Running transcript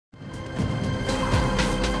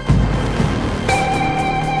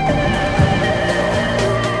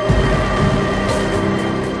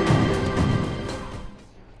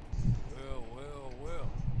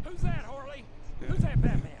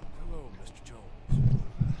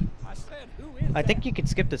I think you can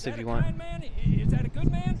skip this if you want. Man? Is that a good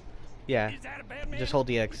man? Yeah. Is that a bad man? Just hold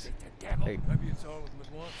the X. Maybe it's all of them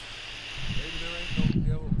at once. Maybe there ain't no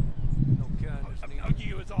devil, no kindness needed.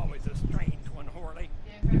 You is always a strange one, Horley.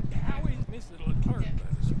 How is Mrs. Leclerc?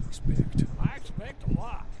 As you expect. I expect a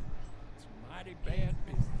lot. It's mighty bad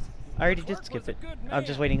business. I already did skip it. I'm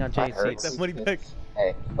just waiting on Jay to take that money back.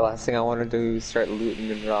 Hey, the last thing I want to do is start looting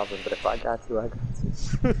and robbing, but if I got to, I got to.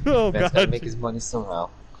 Oh Man's gotta god. make his money somehow.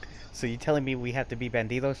 So you telling me we have to be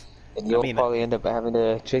bandidos? And you'll probably end up having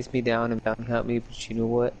to chase me down and bounty hunt me, but you know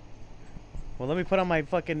what? Well, let me put on my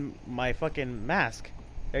fucking mask.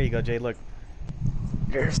 There you go, Jay. Look.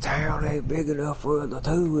 This town ain't big enough for the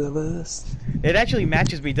two of us. It actually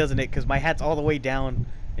matches me, doesn't it? Because my hat's all the way down,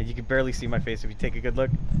 and you can barely see my face if you take a good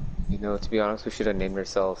look. You know, to be honest, we should have named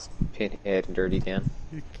ourselves Pinhead and Dirty Dan.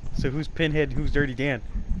 So who's Pinhead and who's Dirty Dan?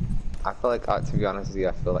 I feel like, to be honest with you,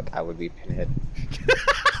 I feel like I would be Pinhead.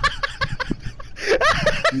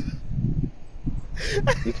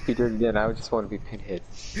 You could be Dirty Dan, I would just want to be Pinhead.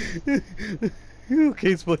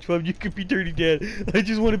 Okay, SpongeBob, you could be Dirty Dan. I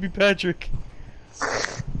just want to be Patrick.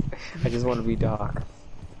 I just want to be Doc.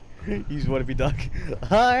 You just want to be Doc.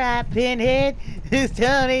 Alright, Pinhead. This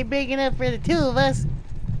town ain't big enough for the two of us.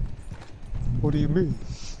 What do you mean?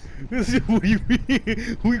 What do you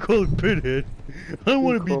mean? We call it Pinhead. I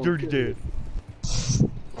want to be Dirty Dan.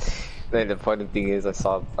 Then the funny thing is, I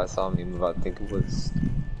saw a meme about, I think it was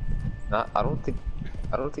not. I don't think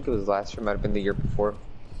it was last year. Might have been the year before.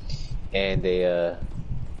 And and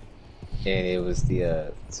it was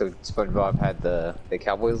so SpongeBob had the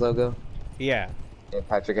Cowboys logo. Yeah. And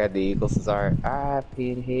Patrick had the Eagles. It's alright,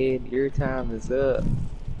 Pinhead, your time is up.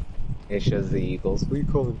 It shows the Eagles. We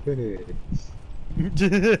call it Pinhead.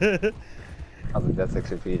 I think that's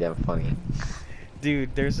actually pretty damn funny.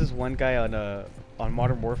 Dude, there's this one guy on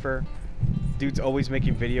Modern Warfare. Dude's always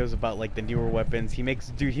making videos about like the newer weapons. He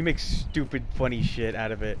makes stupid funny shit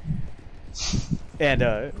out of it.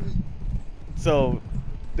 And so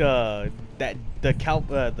the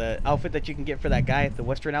outfit that you can get for that guy, the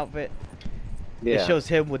Western outfit, it shows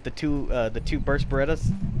him with the two burst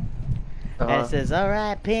Berettas. And it says,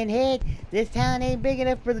 "Alright, Pinhead, this town ain't big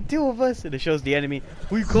enough for the two of us." And it shows the enemy.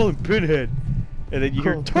 We call him Pinhead. And then you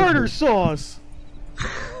hear tartar sauce.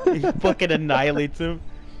 He fucking annihilates him.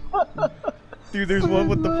 Dude, there's one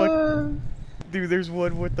with the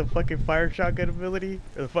fucking fire shotgun ability,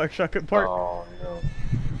 or the fire shotgun part. Oh no.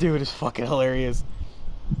 Dude, it's fucking hilarious.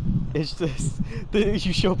 It's just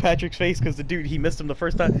you show Patrick's face because the dude, he missed him the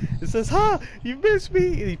first time. It says, "Ha, you missed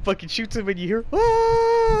me!" And he fucking shoots him, and you hear,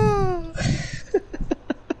 "Ah!"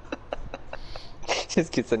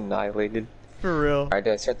 Just gets annihilated. For real. Alright,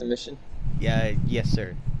 do I start the mission? Yeah, yes,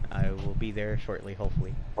 sir. I will be there shortly,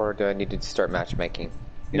 hopefully. Or do I need to start matchmaking?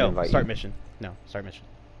 No, start mission. No, start mission.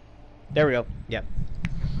 There we go. Yep.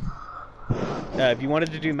 If you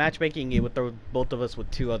wanted to do matchmaking, it would throw both of us with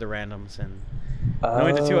two other randoms, and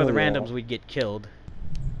knowing the two other randoms, we'd get killed.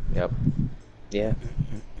 Yep. Yeah.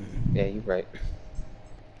 Yeah, you're right.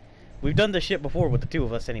 We've done this shit before with the two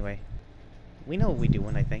of us, anyway. We know what we're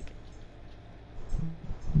doing, I think.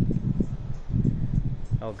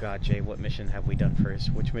 Oh god, Jay, what mission have we done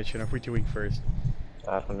first? Which mission are we doing first?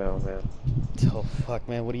 I don't know, man. Oh fuck,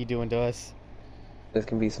 man, what are you doing to us? This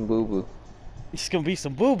can be some boo-boo. It's gonna be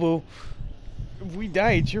some boo-boo. If we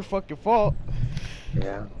die, it's your fucking fault.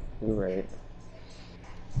 Yeah, you're right.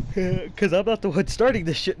 Cause I'm not the one starting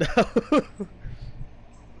this shit now. I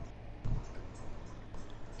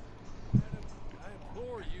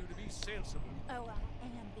implore you to be sensible. Oh, I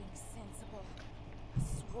am being sensible. I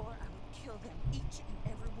swore I would kill them, each and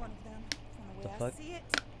every one of them. From the way I see it,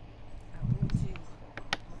 I will too.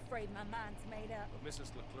 I'm afraid my mind's made up. But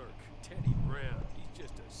Mrs. Leclerc, Teddy Brown, he's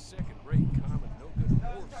just a second-rate common no-good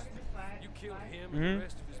horse. You kill him and the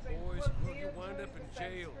rest of his boys, well, you'll wind up in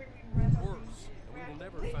jail. Worse, and we will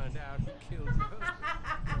never find out who killed your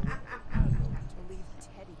husband. I don't believe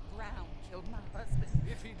Teddy Brown killed my husband.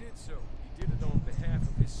 If he did so, he did it on behalf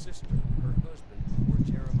of his sister, her husband, poor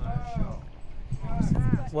Jeremiah Shaw.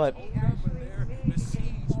 What? Open there,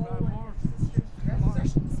 besieged by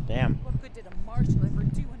marshals. Damn. What good did a marshal ever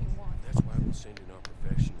do anyone? That's why we'll send in our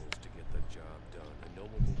professionals to get the job done, and no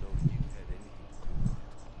one will know you had anything to do with it.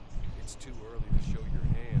 It's too early to show your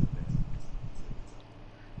hand, man.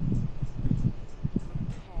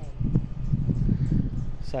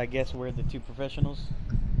 So I guess we're the two professionals?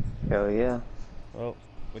 Hell yeah. Oh,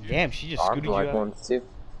 well, damn, she just Armed scooted you like out. ones too.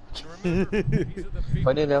 Remember, these are the people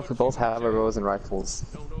Funny enough, we who both have our jail. bows and rifles.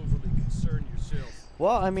 Don't overly concern yourself.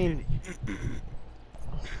 Well, I mean,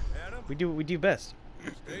 Adam, we do best.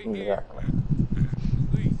 stay here. Exactly.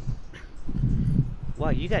 Please. Wow,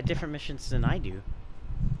 you got different missions than I do.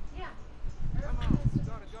 Come on,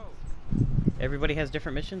 gotta go. Everybody has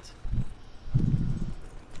different missions?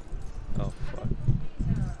 Oh, fuck.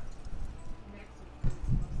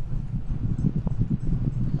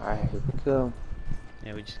 Alright, here we go.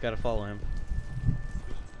 Yeah, we just gotta follow him.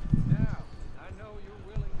 Now, I know you're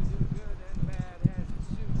willing to do good and bad as it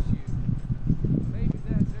suits you. Maybe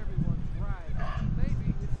that's everyone's right. Maybe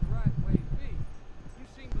it's the right way to be. You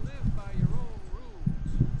seem to live by your own rules.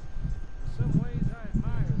 In some ways, I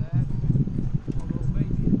admire that. Although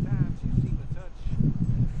maybe at times you seem a touch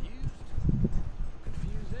confused.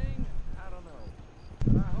 Confusing? I don't know.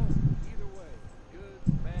 But I hope, either way, good,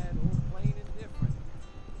 bad, or plain indifferent,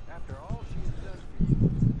 after all she has done for you,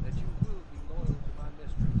 that you will be loyal to my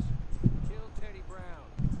mistress. Kill Teddy Brown,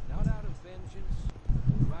 not out of vengeance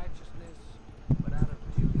or righteousness, but out of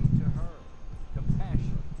duty to her,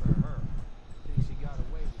 compassion for her. Thinks he got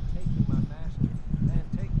away with taking my master and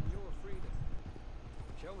taking your freedom.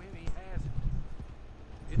 Show him he hasn't.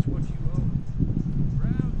 It's what you owe him.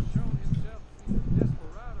 Brown's shown himself to be a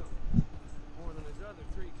desperado, more than his other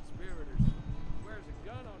three conspirators. Wears a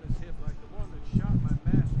gun on his hip like the one that shot my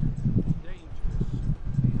master. Dangerous.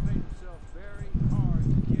 He's made himself very hard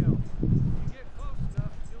to kill. You get close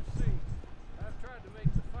enough, you'll see. I've tried to make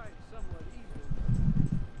the fight somewhat even.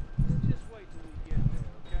 Just wait till we get there,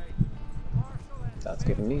 okay? The marshal and his Sounds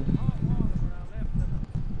good to me. men hot water when I left them.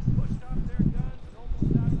 Pushed off their guns and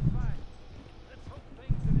almost out of the fight. Let's hope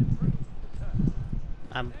things can improve a touch.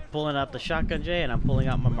 I'm pulling out the shotgun, Jay, and I'm pulling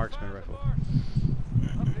out my marksman rifle. Up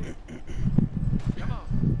here. Come on.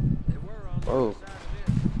 They were on the Whoa. other side of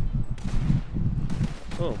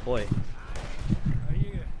this. Oh, boy. How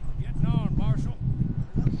you getting on, Marshal?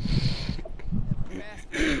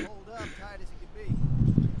 Bastard hold up tight as he could be.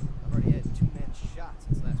 I've already had 2 men shot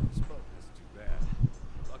since last we spoke. That's too bad.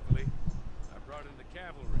 Luckily, I brought in the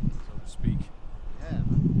cavalry, so to speak. Yeah.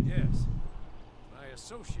 Yes. My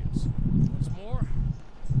associates. What's more, I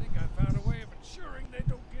think I found a way of ensuring they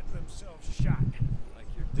don't get themselves shot. Like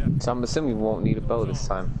your deputy. So I'm assuming we won't need a bow this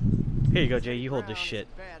time. Here you go, Jay. You hold this Brown is shit.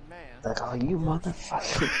 a bad man. Like, oh, you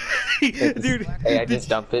motherfucker. Dude. Hey, I just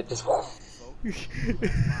dump it. Just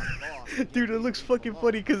Dude, it looks fucking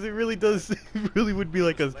funny because it really does. It really would be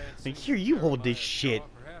like a. Like, here, you hold this shit.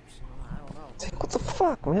 Perhaps, I don't know. what the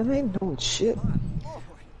fuck, man? I ain't doing shit. Lord,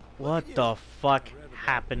 What the fuck I read about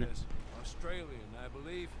happened? this. Australian, I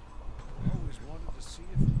believe. Always wanted to see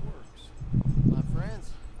if it works. my friends,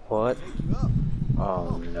 What? take you up.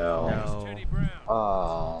 Oh no. No. Teddy Brown,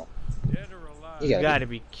 Oh. dead or alive? You You gotta gotta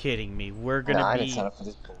be kidding me. We're Nah, gonna I be. didn't sign up for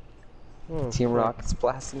this. Oh, Team fuck. Rocket's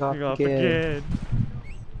blasting off You're off again. again.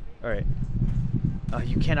 Alright.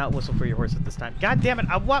 You cannot whistle for your horse at this time. God damn it,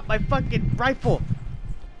 I want my fucking rifle!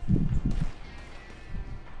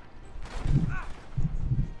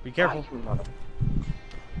 Be careful. Ah, you mother-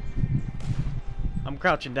 I'm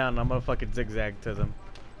crouching down and I'm gonna fucking zigzag to them.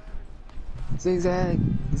 Zigzag,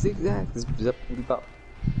 zigzag. Zip, bop.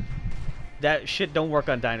 That shit don't work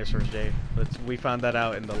on dinosaurs, Jay. We found that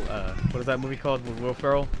out in the, what is that movie called with Will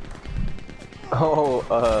Ferrell?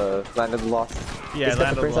 Oh, Land of the Lost. Yeah, It's got Land the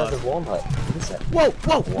of the Princess Lost. of Walnut. What is that? Whoa,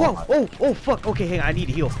 whoa, whoa, oh, oh, fuck. Okay, hang on, I need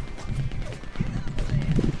to heal.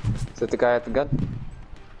 Is that the guy at the gun?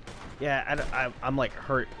 Yeah, I'm like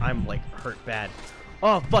hurt. I'm like hurt bad.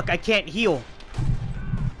 Oh, fuck, I can't heal.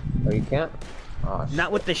 Oh, you can't? Oh, shit.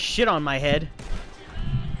 Not with the shit on my head.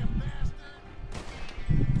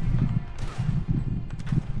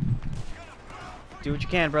 Do what you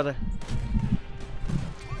can, brother.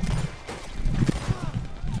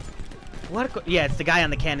 What? Yeah, it's the guy on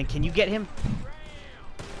the cannon. Can you get him?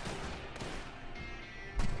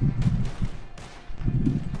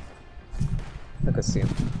 I could see him.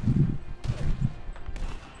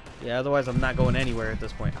 Yeah, otherwise I'm not going anywhere at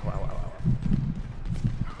this point. Wow, wow, wow.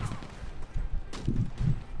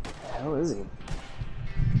 How is he?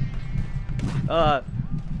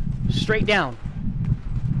 Straight down.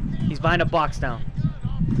 He's behind a box now.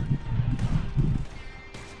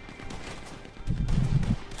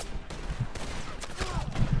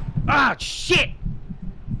 Ah, shit!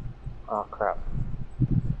 Oh crap.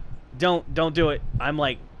 Don't do it. I'm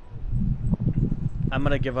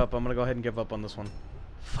gonna give up. I'm gonna go ahead and give up on this one.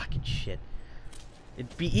 Fucking shit.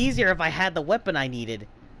 It'd be easier if I had the weapon I needed.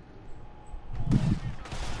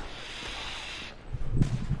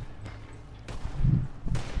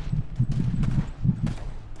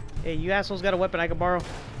 Hey, you assholes got a weapon I can borrow?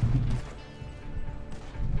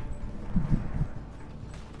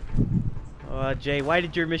 Jay, why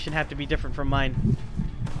did your mission have to be different from mine?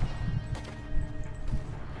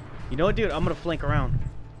 You know what, dude? I'm gonna flank around.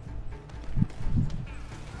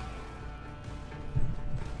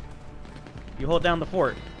 You hold down the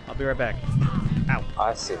fort. I'll be right back. Ow.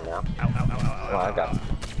 I see now. Ow, ow, ow, ow, Oh, I got you.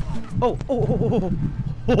 Oh, oh, oh,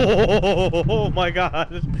 oh, oh, oh my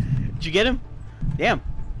god. Did you get him? Damn.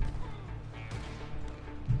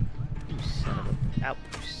 You son of a... Ow,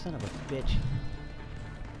 you son of a bitch.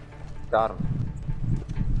 Got him.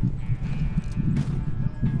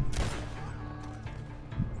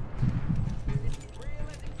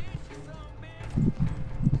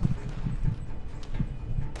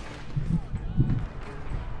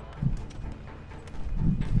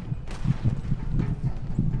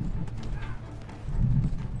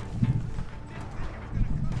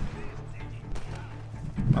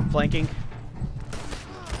 I'm flanking.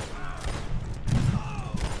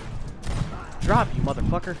 Drop, you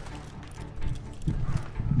motherfucker.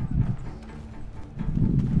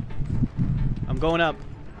 I'm going up.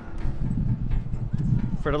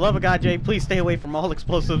 For the love of God, Jay, please stay away from all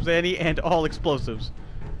explosives, Annie, and all explosives.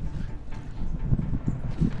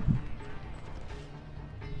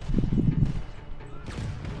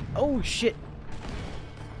 Oh, shit.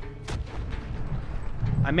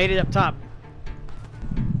 I made it up top.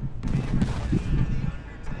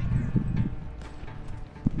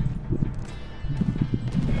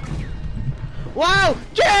 Wow!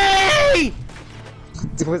 Jay!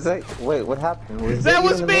 Was that? Wait, what happened? Was That you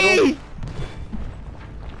was in the middle? me!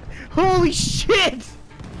 Holy shit!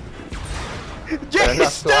 Jay, Enough to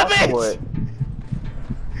stop offer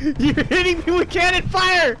it! You're hitting me with cannon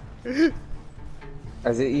fire!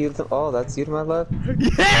 Is it you? Oh, that's you to my left?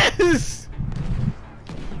 Yes!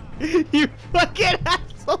 You fucking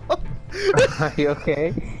asshole! Are you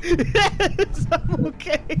okay? Yes, I'm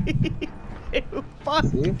okay. Ew, fuck.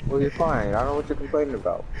 See? Well, you're fine. I don't know what you're complaining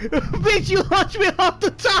about. Bitch, you launched me off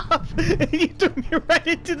the top! And you threw me right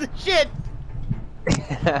into the shit!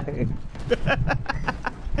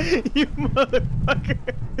 You motherfucker!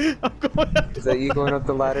 I'm going up. Is that you going up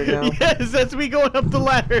the ladder now? Yes, that's me going up the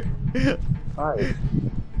ladder. Alright.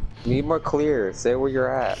 Need more clear. Say where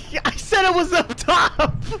you're at. I said it was up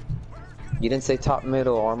top. You didn't say top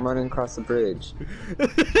middle. I'm running across the bridge.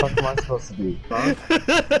 What am I supposed to do? Huh?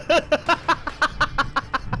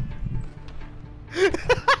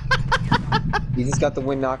 You just got the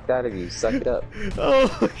wind knocked out of you. Suck it up. Oh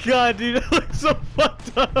my god, dude, that looks so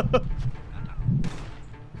fucked up.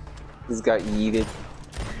 Just got yeeted.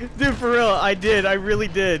 Dude, for real, I did. I really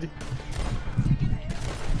did.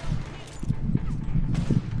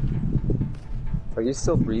 Are you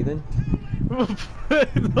still breathing?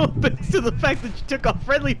 No, thanks to the fact that you took off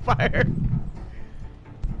friendly fire.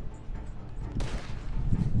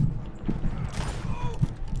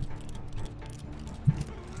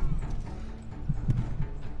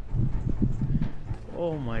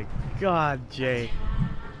 Oh my god, Jay.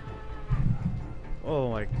 Oh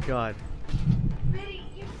my god. Biddy,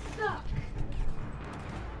 you suck.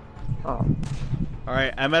 Oh.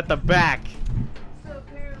 Alright, I'm at the back. So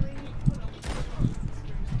apparently you put on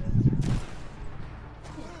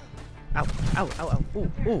Ow, ow, ow, ow.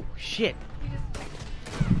 Ooh, ooh, shit.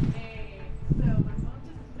 Hey, so my mom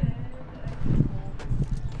just said that I can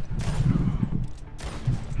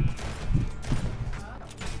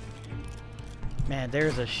Man,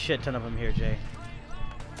 there's a shit ton of them here, Jay.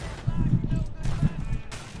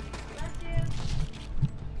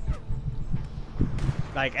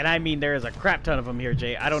 Like, and I mean there is a crap ton of them here,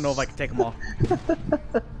 Jay. I don't know if I can take them all.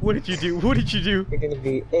 What did you do? What did you do? You're gonna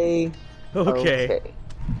be A. Okay. Okay.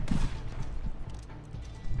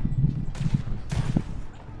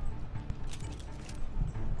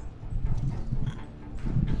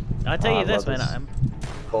 I'll tell I you this, love man. this. I'm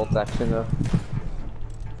Bolt action though.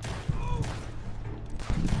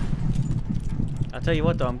 I'll tell you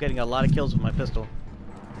what though, I'm getting a lot of kills with my pistol.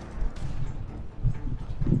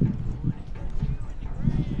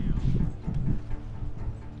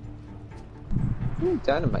 Ooh,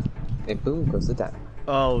 dynamite. And boom goes the dynamite.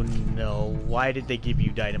 Oh no, why did they give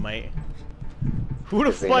you dynamite? Who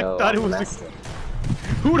the 'Cause they fuck know thought it I'm was master.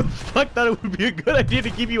 Who the fuck thought it would be a good idea to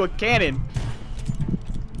give you a cannon?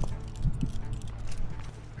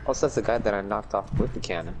 Also, that's the guy that I knocked off with the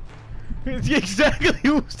cannon. It's exactly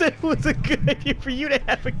who said it was a good idea for you to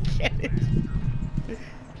have a cannon.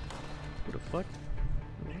 Who the fuck?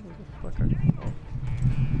 Who the fuck are you? Oh.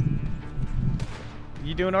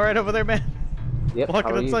 You doing alright over there, man? Yep. Walking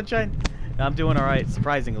how are on you? sunshine? I'm doing alright,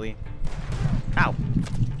 surprisingly. Ow.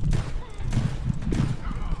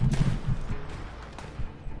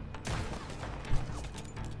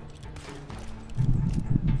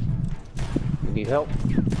 You need help?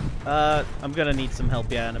 I'm gonna need some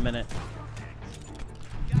help, yeah, in a minute.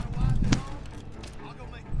 I'll go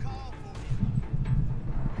make a call for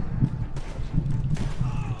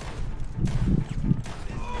you.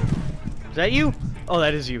 Is that you? Oh,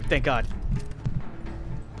 that is you. Thank God.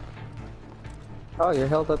 Oh, you're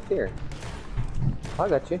held up here. I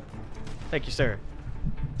got you. Thank you, sir.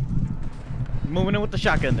 Moving in with the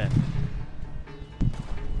shotgun then.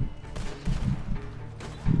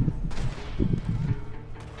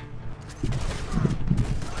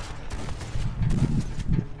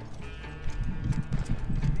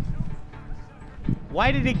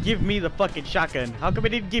 Why did it give me the fucking shotgun? How come it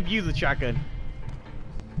didn't give you the shotgun?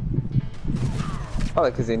 Oh,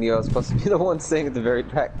 because they knew I was supposed to be the one staying at the very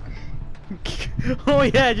back. Oh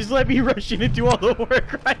yeah, just let me rush in and do all the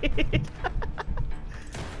work, right? Did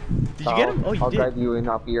you get him? Oh, you I'll did. guide you in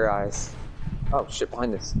off your eyes. Oh shit,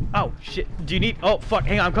 behind us. Oh shit, do you need... Oh fuck,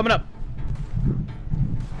 hang on, I'm coming up.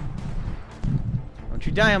 Don't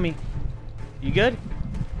you die on me. You good?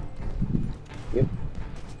 Yep.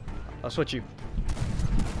 I'll switch you.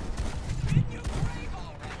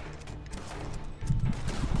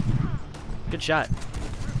 Good shot.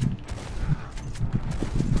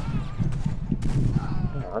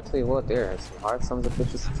 I'll tell you what, there are some hard sons of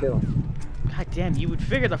bitches to kill. God damn, you would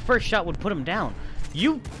figure the first shot would put him down.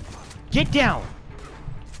 You... Get down!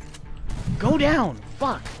 Go down!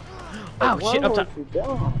 Fuck! Ow, shit, up top.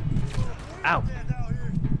 Ow.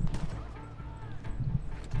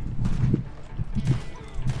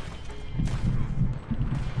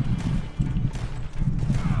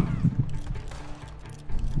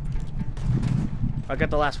 I got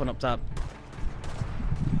the last one up top.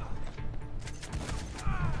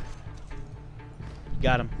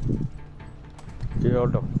 Got him.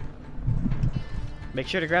 Killed him. Make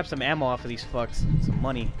sure to grab some ammo off of these fucks. Some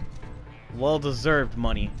money. Well-deserved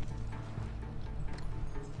money.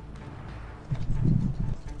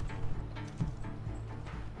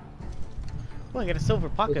 Well, I got a silver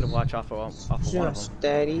pocket watch off of one of them. Just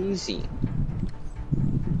that easy.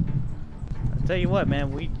 I'll tell you what,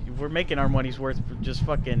 man, we're making our money's worth for just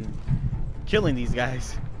fucking killing these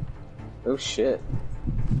guys. Oh shit.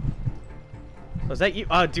 Was that you?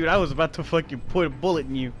 Oh, dude, I was about to fucking put a bullet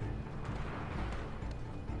in you.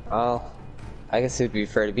 Oh, I guess it'd be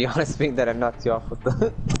fair to be honest, being that I knocked you off with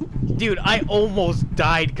the... Dude, I almost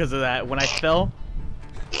died because of that. When I fell,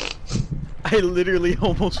 I literally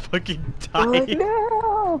almost fucking died.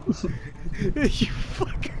 no! You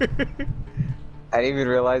fucker. I didn't even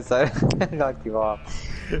realize that I knocked you off.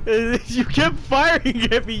 You kept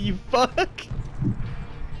firing at me, you fuck.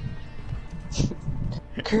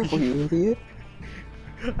 Careful, you idiot.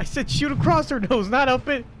 I said shoot across her nose, not up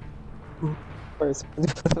it. First,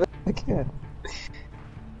 I can't.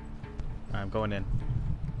 I'm going in.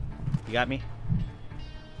 You got me?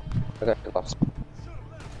 I got you lost.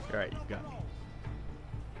 Alright, you got me.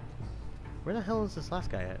 Where the hell is this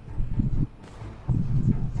last guy at?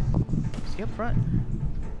 Is he up front?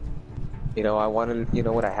 You know, you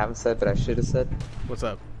know what I haven't said, but I should have said? What's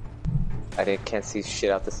up? Can't see shit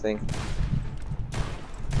out this thing.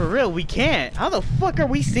 For real, we can't. How the fuck are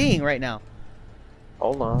we seeing right now?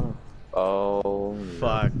 Hold on. Oh,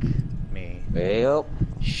 Fuck me. Yep.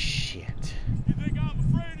 Shit. You think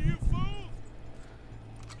I'm afraid of you fools?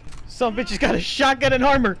 Some bitch has got a shotgun and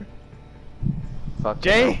armor. Fuck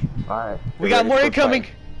Jay, alright. we got more incoming.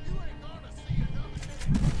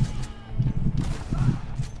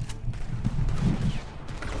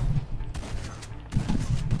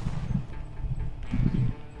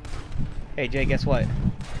 Hey Jay, guess what?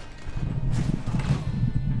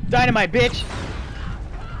 Dynamite, bitch!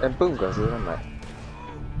 And boom goes the dynamite.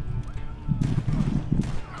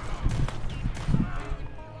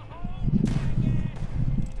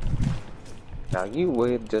 Now you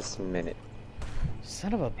wait just a minute.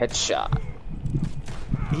 Son of a... Headshot.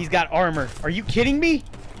 He's got armor. Are you kidding me?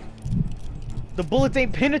 The bullets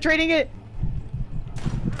ain't penetrating it?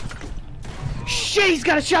 Shit, he's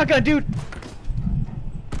got a shotgun, dude!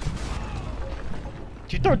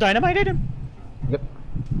 Did you throw dynamite at him? Yep.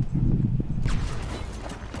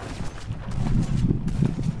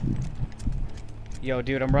 Yo,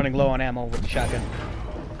 dude, I'm running low on ammo with the shotgun.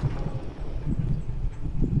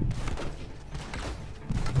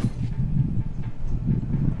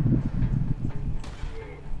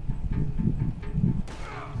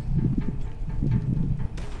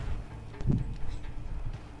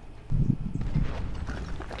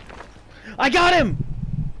 I got him!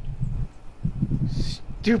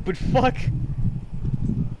 Stupid fuck.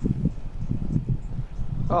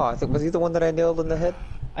 Oh, I think, was he the one that I nailed in the head?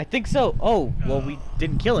 I think so. Oh, well, we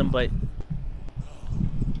didn't kill him, but...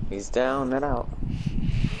 He's down and out.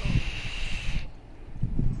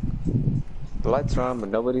 The lights are on, but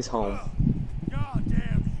nobody's home. God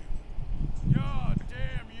damn you! God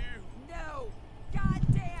damn you! No! God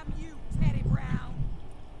damn you, Teddy Brown!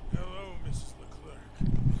 Hello,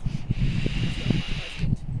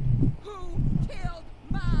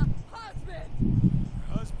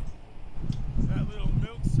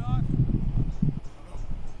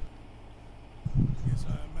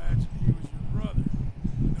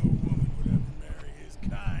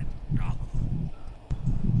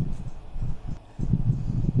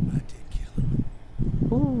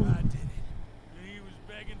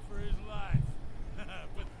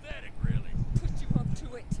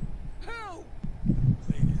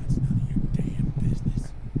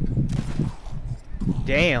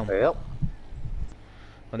 Damn. Yep. Well,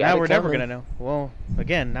 Got now it we're never coming. gonna know. Well,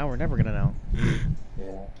 again, now we're never gonna know.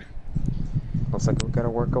 Yeah. Looks like we gotta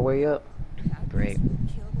work our way up. Great.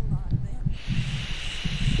 Killed a lot of them.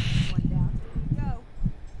 One down, here we go.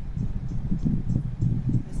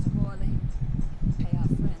 Mr. Morley, pay our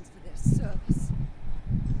friends for their service.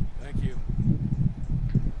 Thank you.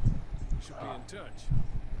 Should be in touch.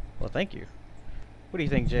 Well, thank you. What do you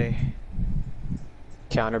think, Jay?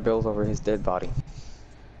 Counter bills over his dead body.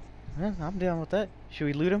 Eh, I'm down with that. Should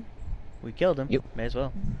we loot him? We killed him. Yep. May as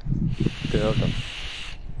well. Good.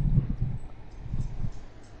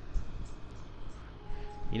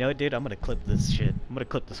 You know what, dude? I'm gonna clip this shit. I'm gonna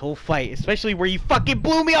clip this whole fight, especially where you fucking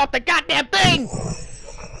blew me off the goddamn thing!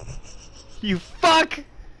 You fuck!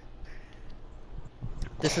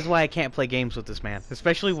 This is why I can't play games with this man,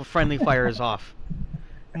 especially when friendly fire is off.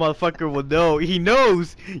 Motherfucker will know. He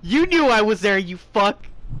knows! You knew I was there, you fuck!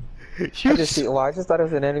 I just thought it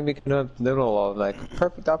was an enemy middle of like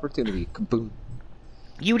perfect opportunity. Kaboom.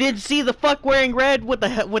 You didn't see the fuck wearing red with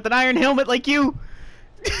an iron helmet like you?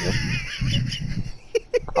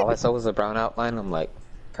 All I saw was a brown outline. I'm like,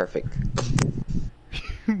 perfect.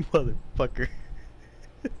 Motherfucker.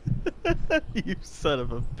 You son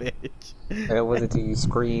of a bitch. And it wasn't until you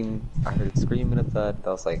scream. I heard screaming at that. I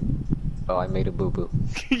was like, oh, I made a boo boo.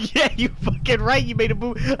 Yeah, you fucking right. You made a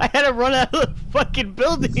boo. I had to run out of the fucking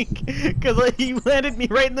building because he landed me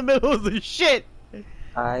right in the middle of the shit.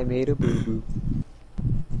 I made a boo boo.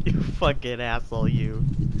 You fucking asshole, you.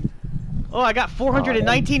 Oh, I got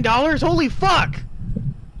 $419. Holy fuck!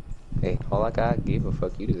 Hey, all I got, gave a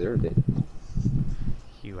fuck. You deserved it.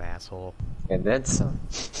 You asshole. And then some.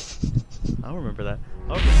 I'll remember that.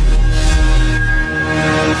 Okay.